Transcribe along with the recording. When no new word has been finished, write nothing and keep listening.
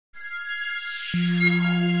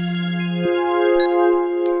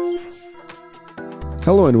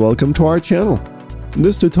Hello and welcome to our channel. In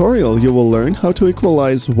this tutorial you will learn how to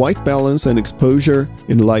equalize white balance and exposure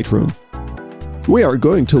in Lightroom. We are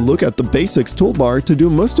going to look at the basics toolbar to do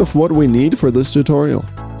most of what we need for this tutorial.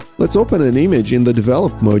 Let's open an image in the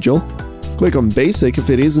Develop module. Click on Basic if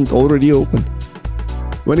it isn't already open.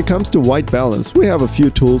 When it comes to white balance, we have a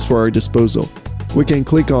few tools for our disposal. We can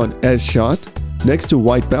click on As Shot next to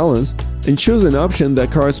white balance and choose an option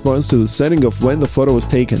that corresponds to the setting of when the photo was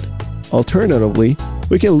taken. Alternatively,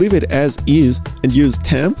 we can leave it as is and use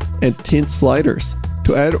Temp and Tint sliders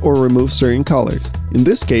to add or remove certain colors. In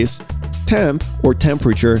this case, Temp or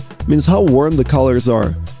temperature means how warm the colors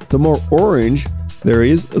are. The more orange there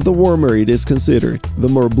is, the warmer it is considered. The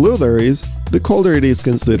more blue there is, the colder it is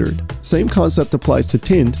considered. Same concept applies to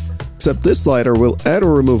Tint, except this slider will add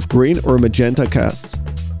or remove green or magenta casts.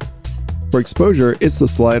 For exposure, it's the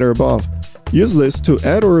slider above. Use this to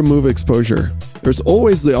add or remove exposure. There's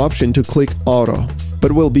always the option to click Auto,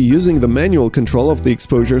 but we'll be using the manual control of the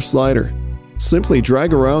exposure slider. Simply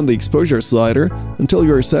drag around the exposure slider until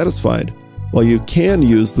you are satisfied. While you can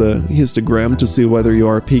use the histogram to see whether you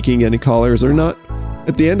are peaking any colors or not,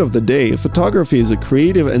 at the end of the day, photography is a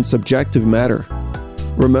creative and subjective matter.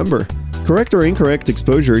 Remember, correct or incorrect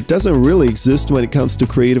exposure doesn't really exist when it comes to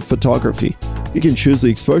creative photography. You can choose the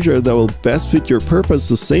exposure that will best fit your purpose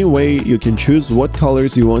the same way you can choose what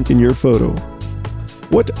colors you want in your photo.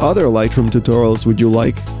 What other Lightroom tutorials would you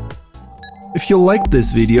like? If you liked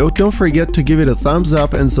this video, don't forget to give it a thumbs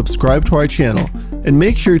up and subscribe to our channel. And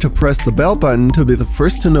make sure to press the bell button to be the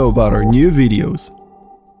first to know about our new videos.